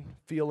person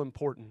feel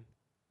important.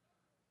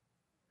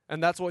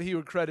 And that's what he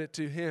would credit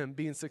to him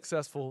being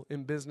successful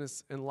in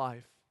business and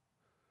life.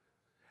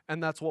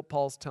 And that's what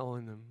Paul's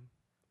telling them.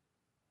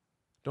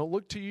 Don't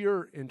look to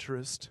your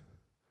interest.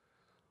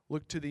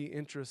 Look to the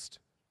interest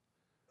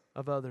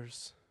of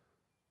others.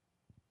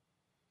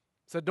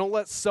 So don't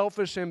let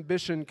selfish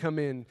ambition come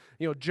in,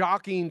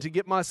 jockeying to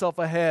get myself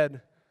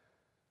ahead.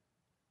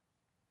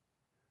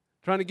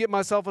 Trying to get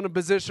myself in a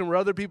position where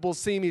other people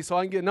see me so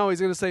I can get, no, he's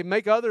going to say,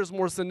 make others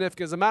more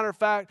significant. As a matter of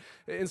fact,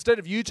 instead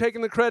of you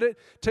taking the credit,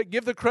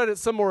 give the credit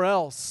somewhere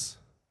else.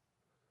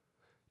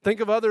 Think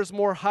of others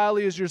more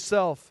highly as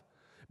yourself.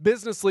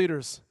 Business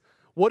leaders,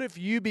 what if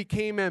you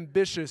became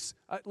ambitious?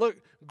 Look,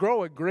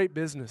 grow a great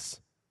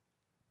business.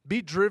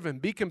 Be driven,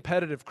 be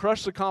competitive,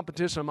 crush the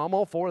competition. I'm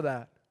all for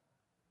that.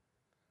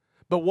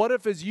 But what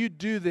if as you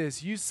do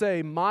this, you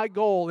say, my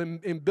goal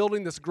in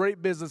building this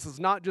great business is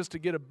not just to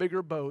get a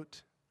bigger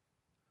boat.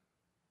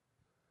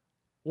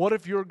 What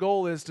if your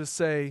goal is to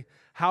say,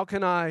 how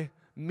can I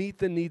meet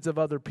the needs of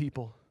other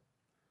people?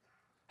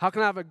 How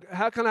can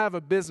I have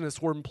a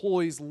business where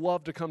employees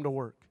love to come to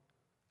work?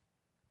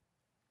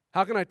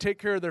 How can I take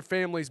care of their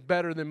families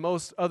better than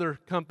most other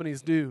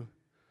companies do?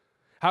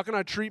 How can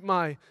I treat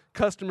my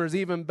customers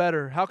even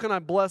better? How can I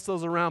bless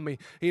those around me?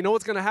 And you know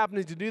what's going to happen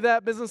as you do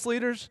that, business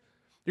leaders?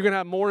 You're going to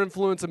have more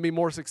influence and be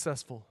more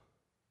successful.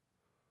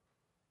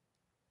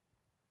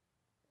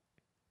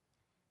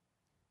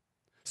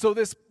 So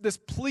this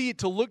plea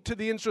to look to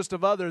the interest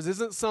of others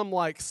isn't some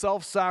like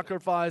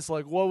self-sacrifice,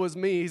 like woe is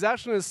me. He's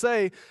actually going to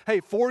say,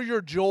 hey, for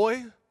your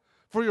joy,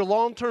 for your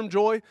long-term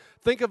joy,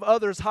 think of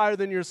others higher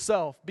than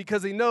yourself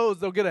because he knows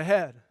they'll get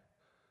ahead.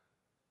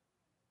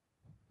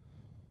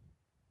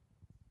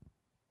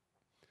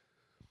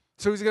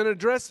 So he's going to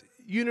address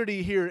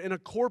unity here in a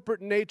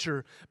corporate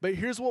nature. But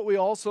here's what we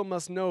also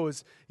must know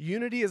is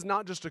unity is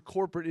not just a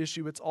corporate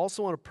issue, it's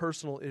also a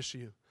personal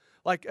issue.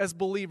 Like as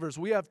believers,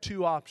 we have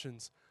two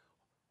options.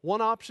 One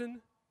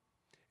option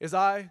is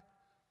I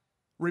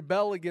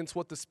rebel against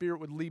what the Spirit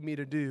would lead me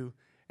to do,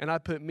 and I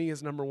put me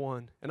as number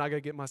one, and I got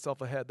to get myself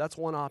ahead. That's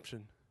one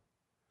option.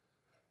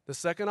 The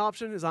second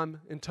option is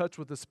I'm in touch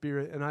with the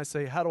Spirit, and I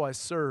say, how do I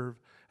serve,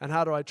 and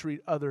how do I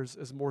treat others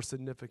as more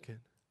significant?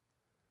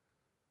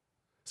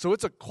 So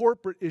it's a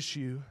corporate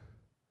issue,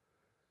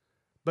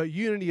 but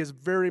unity is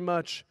very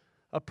much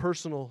a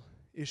personal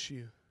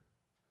issue.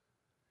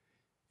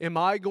 Am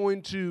I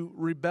going to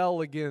rebel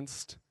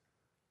against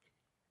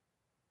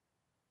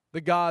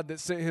the God that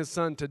sent his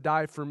son to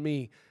die for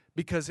me?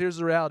 Because here's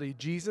the reality.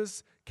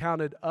 Jesus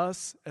counted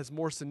us as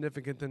more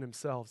significant than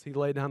himself. He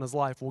laid down his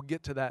life. We'll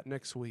get to that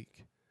next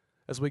week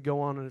as we go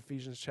on in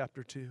Ephesians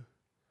chapter 2.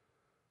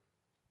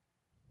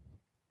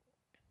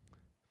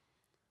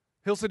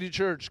 Hill City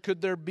Church,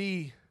 could there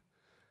be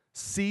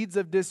seeds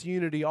of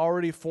disunity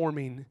already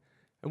forming?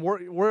 And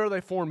where are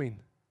they forming?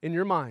 In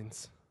your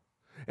minds.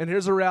 And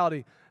here's the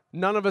reality.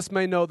 None of us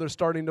may know they're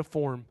starting to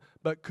form,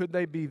 but could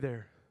they be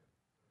there?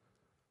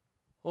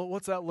 Well,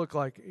 what's that look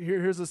like?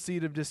 Here's a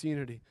seed of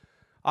disunity.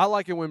 I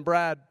like it when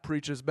Brad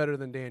preaches better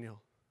than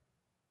Daniel.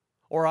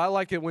 Or I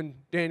like it when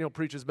Daniel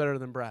preaches better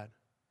than Brad.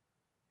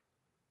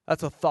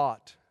 That's a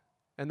thought,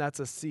 and that's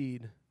a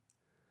seed.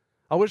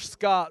 I wish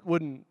Scott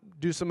wouldn't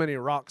do so many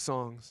rock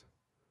songs.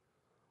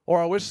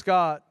 Or I wish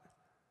Scott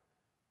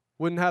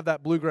wouldn't have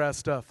that bluegrass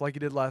stuff like he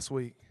did last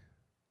week.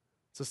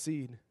 It's a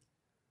seed.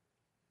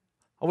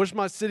 I wish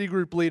my city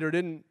group leader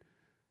didn't.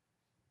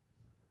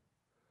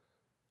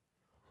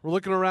 We're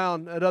looking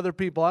around at other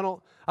people. I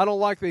don't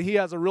like that he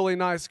has a really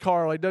nice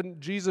car. Like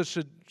Jesus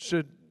should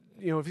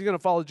if he's going to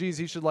follow Jesus,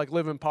 he should like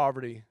live in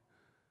poverty.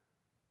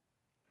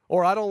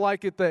 Or I don't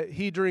like it that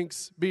he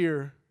drinks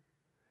beer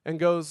and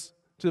goes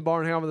to the bar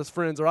and hang out with his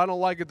friends. Or I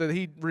don't like it that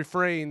he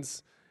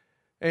refrains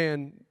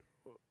and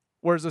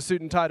wears a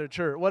suit and tie to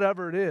church.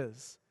 Whatever it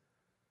is.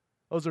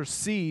 Those are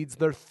seeds,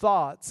 they're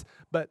thoughts,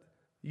 but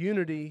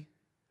unity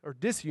or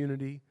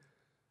disunity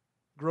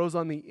grows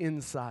on the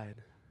inside.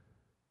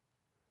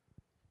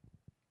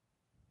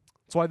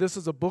 That's why this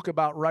is a book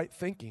about right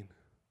thinking.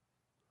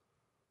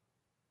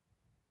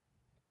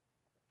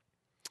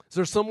 Is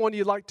there someone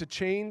you'd like to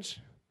change,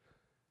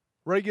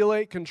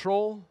 regulate,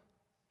 control?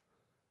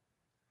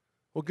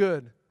 Well,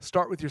 good.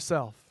 Start with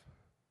yourself.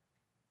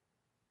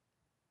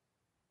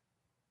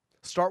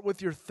 Start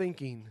with your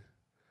thinking.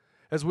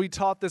 As we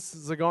taught this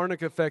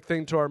Zeigarnik effect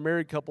thing to our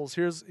married couples,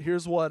 here's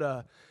what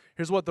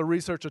the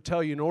research will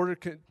tell you. In order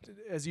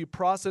as you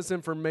process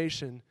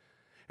information,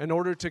 in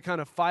order to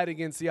kind of fight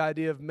against the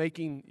idea of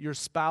making your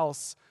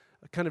spouse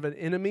kind of an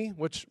enemy,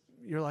 which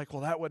you're like,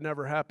 well, that would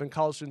never happen.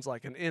 College students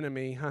like, an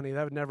enemy, honey,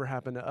 that would never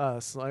happen to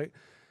us. Like,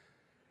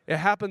 it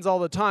happens all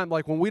the time.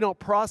 Like when we don't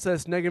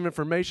process negative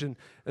information,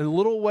 in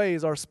little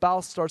ways our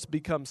spouse starts to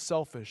become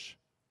selfish.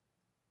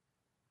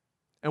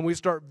 And we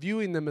start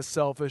viewing them as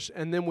selfish,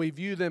 and then we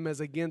view them as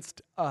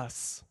against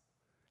us.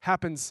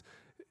 Happens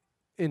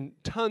in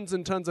tons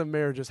and tons of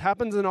marriages.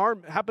 Happened in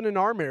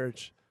our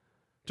marriage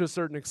to a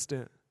certain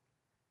extent.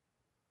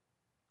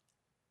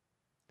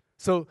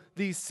 So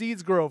these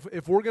seeds grow.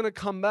 If we're going to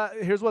combat,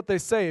 here's what they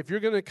say. If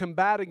you're going to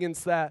combat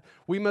against that,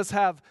 we must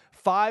have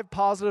 5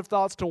 positive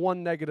thoughts to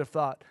 1 negative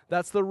thought.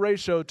 That's the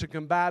ratio to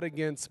combat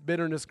against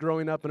bitterness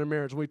growing up in a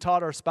marriage. We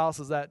taught our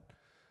spouses that.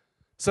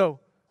 So,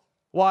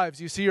 wives,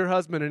 you see your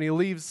husband and he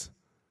leaves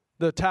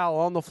the towel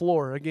on the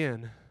floor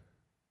again.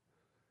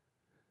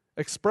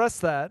 Express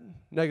that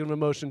negative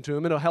emotion to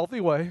him in a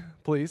healthy way,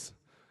 please.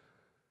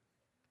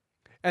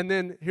 And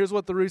then here's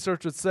what the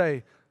research would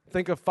say.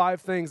 think of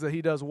 5 things that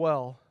he does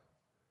well.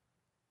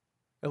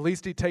 At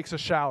least he takes a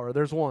shower.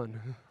 There's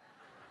one.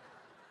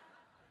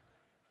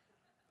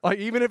 Like,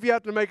 even if you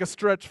have to make a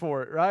stretch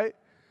for it, right?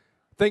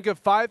 Think of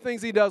 5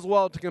 things he does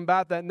well to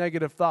combat that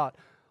negative thought.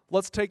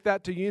 Let's take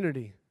that to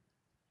unity.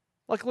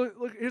 Like, look,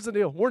 here's the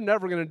deal. We're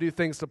never going to do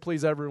things to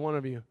please every one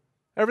of you.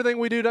 Everything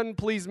we do doesn't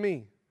please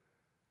me.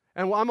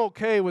 And I'm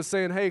okay with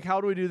saying, hey,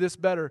 how do we do this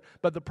better?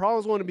 But the problem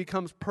is when it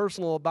becomes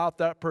personal about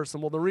that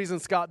person. Well, the reason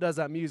Scott does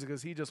that music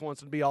is he just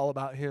wants to be all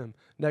about him.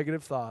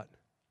 Negative thought.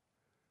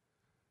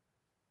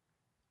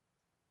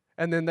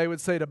 And then they would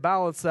say to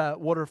balance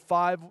that, what are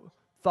 5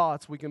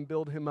 thoughts we can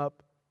build him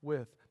up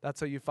with?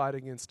 That's how you fight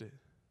against it.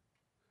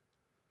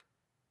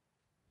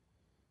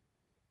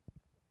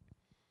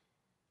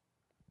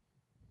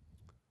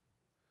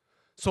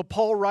 So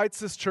Paul writes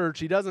this church.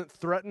 He doesn't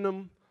threaten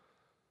them.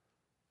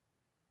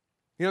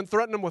 He doesn't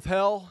threaten them with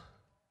hell.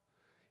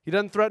 He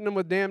doesn't threaten them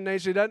with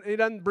damnation. He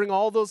doesn't bring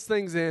all those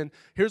things in.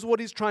 Here's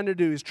what he's trying to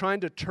do. He's trying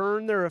to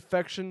turn their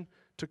affection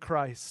to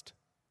Christ.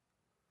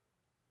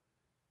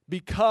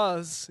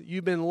 Because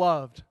you've been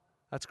loved.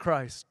 That's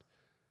Christ.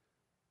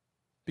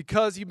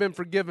 Because you've been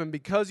forgiven.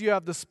 Because you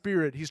have the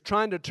Spirit. He's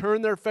trying to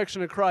turn their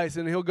affection to Christ.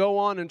 And he'll go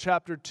on in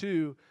chapter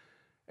 2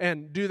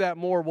 and do that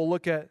more. We'll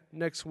look at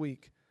next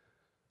week.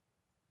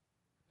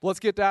 Let's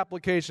get to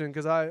application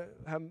because I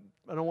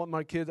don't want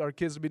our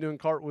kids to be doing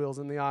cartwheels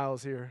in the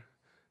aisles here.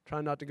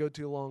 Trying not to go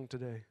too long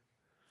today.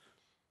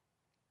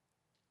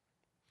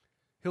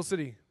 Hill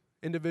City,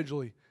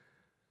 individually.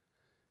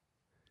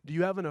 Do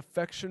you have an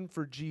affection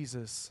for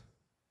Jesus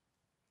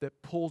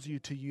that pulls you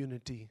to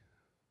unity?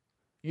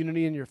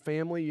 Unity in your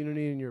family,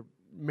 unity in your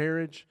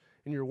marriage,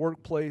 in your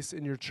workplace,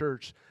 in your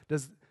church.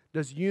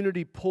 Does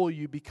unity pull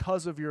you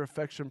because of your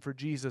affection for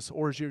Jesus,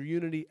 or is your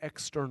unity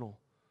external?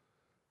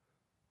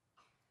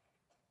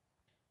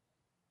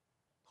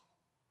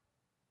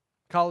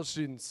 College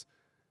students,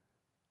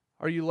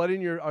 are you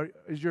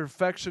is your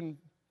affection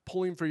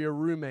pulling for your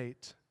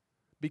roommate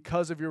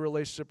because of your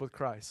relationship with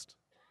Christ?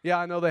 Yeah,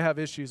 I know they have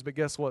issues, but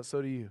guess what?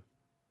 So do you.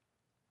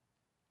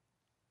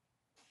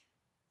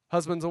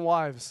 Husbands and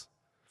wives,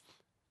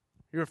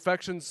 your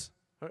affections,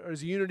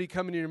 is unity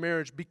coming in your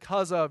marriage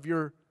because of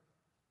your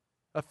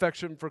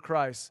affection for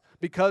Christ?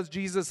 Because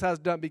Jesus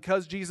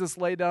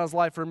laid down his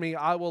life for me,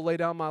 I will lay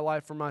down my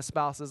life for my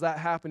spouse. Is that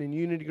happening?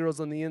 Unity grows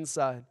on the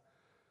inside.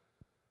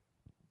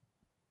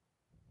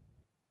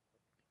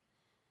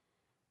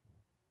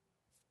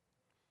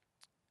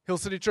 Hill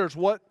City Church,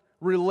 what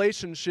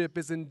relationship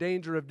is in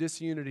danger of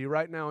disunity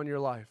right now in your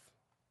life?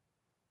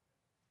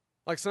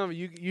 Like some of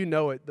you, you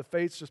know it. The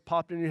faith's just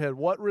popped in your head.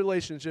 What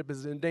relationship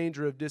is in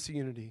danger of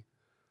disunity?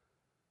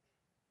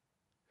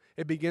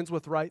 It begins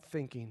with right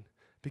thinking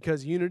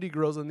because unity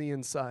grows on the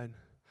inside.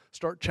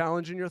 Start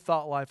challenging your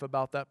thought life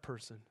about that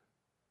person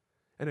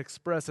and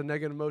express the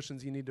negative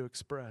emotions you need to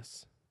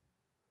express.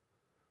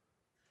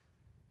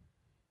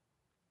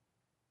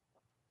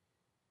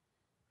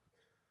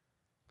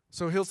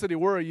 So Hill City,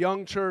 we're a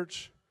young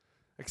church.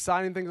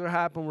 Exciting things are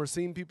happening. We're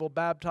seeing people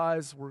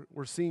baptized.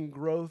 We're seeing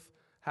growth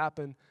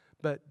happen.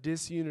 But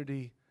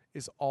disunity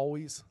is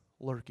always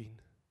lurking.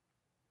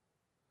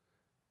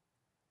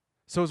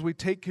 So as we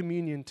take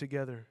communion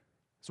together,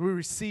 as we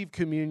receive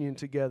communion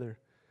together,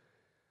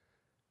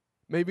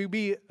 may we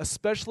be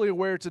especially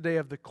aware today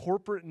of the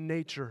corporate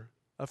nature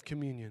of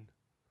communion.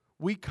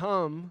 We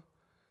come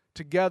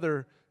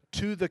together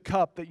to the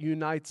cup that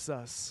unites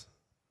us.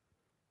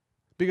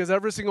 Because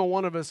every single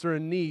one of us are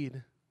in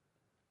need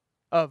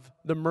of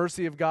the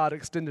mercy of God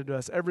extended to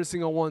us. Every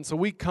single one. So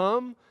we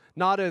come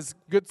not as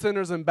good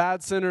sinners and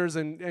bad sinners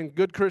and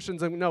good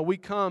Christians. No, we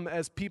come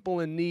as people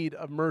in need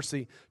of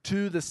mercy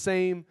to the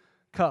same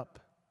cup.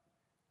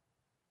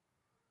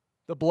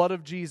 The blood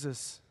of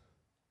Jesus.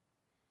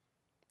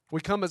 We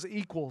come as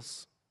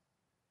equals.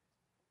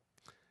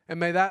 And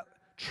may that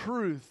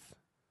truth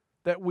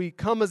that we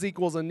come as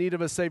equals in need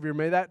of a Savior,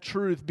 may that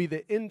truth be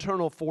the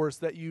internal force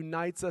that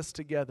unites us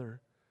together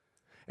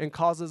and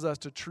causes us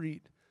to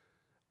treat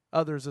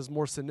others as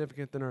more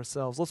significant than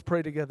ourselves. Let's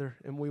pray together,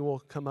 and we will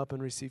come up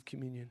and receive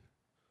communion.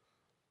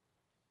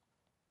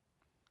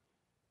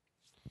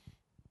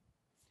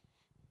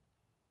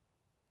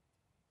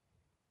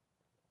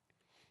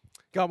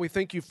 God, we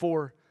thank you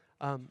for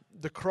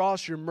the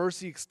cross, your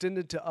mercy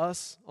extended to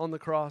us on the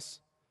cross.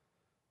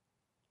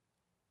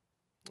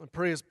 I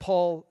pray as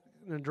Paul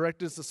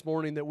directed us this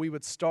morning that we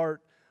would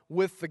start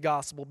with the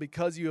gospel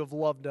because you have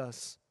loved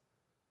us.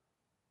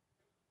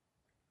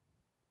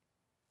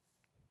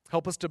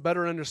 Help us to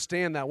better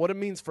understand that, what it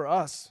means for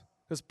us.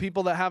 Because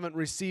people that haven't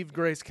received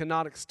grace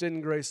cannot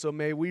extend grace, so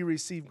may we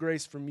receive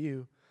grace from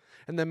you.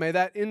 And then may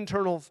that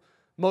internal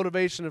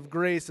motivation of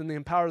grace and the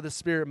empower of the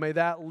Spirit, may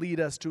that lead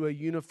us to a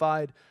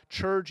unified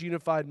church,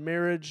 unified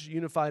marriage,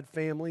 unified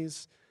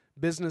families,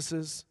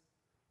 businesses.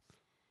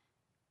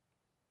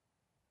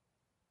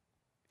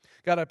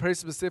 God, I pray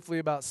specifically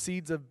about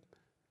seeds of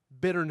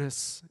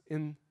bitterness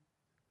in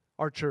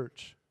our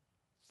church.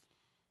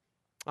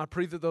 I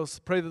pray that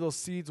those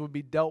seeds would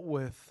be dealt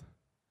with.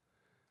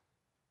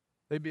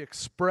 They be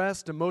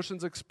expressed,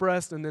 emotions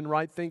expressed, and then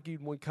right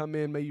thinking would come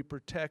in. May you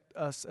protect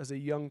us as a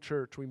young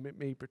church.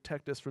 May you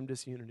protect us from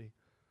disunity.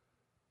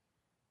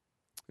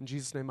 In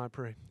Jesus' name I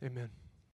pray. Amen.